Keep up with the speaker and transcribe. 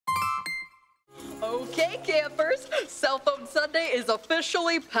Okay, campers, Cell Phone Sunday is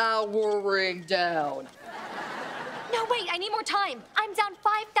officially powering down. No, wait, I need more time. I'm down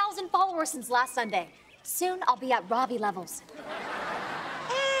 5,000 followers since last Sunday. Soon I'll be at Robbie levels.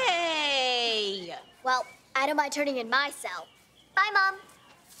 Hey! Well, I don't mind turning in my cell. Bye, Mom.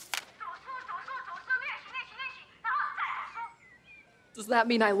 Does that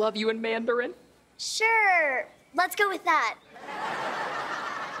mean I love you in Mandarin? Sure, let's go with that.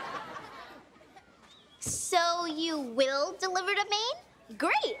 So you will deliver to Maine?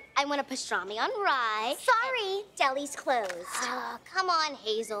 Great, I want a pastrami on rye. Sorry, deli's closed. Oh, come on,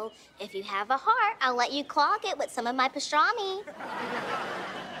 Hazel. If you have a heart, I'll let you clog it with some of my pastrami.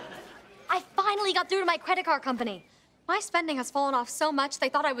 I finally got through to my credit card company. My spending has fallen off so much they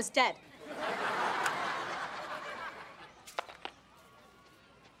thought I was dead.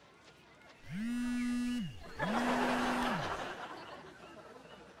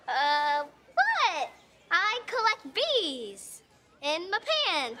 What? I collect bees in my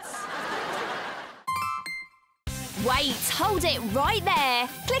pants. Wait, hold it right there.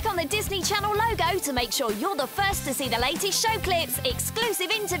 Click on the Disney Channel logo to make sure you're the first to see the latest show clips,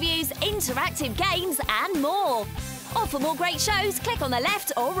 exclusive interviews, interactive games, and more. Or for more great shows, click on the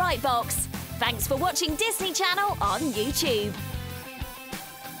left or right box. Thanks for watching Disney Channel on YouTube.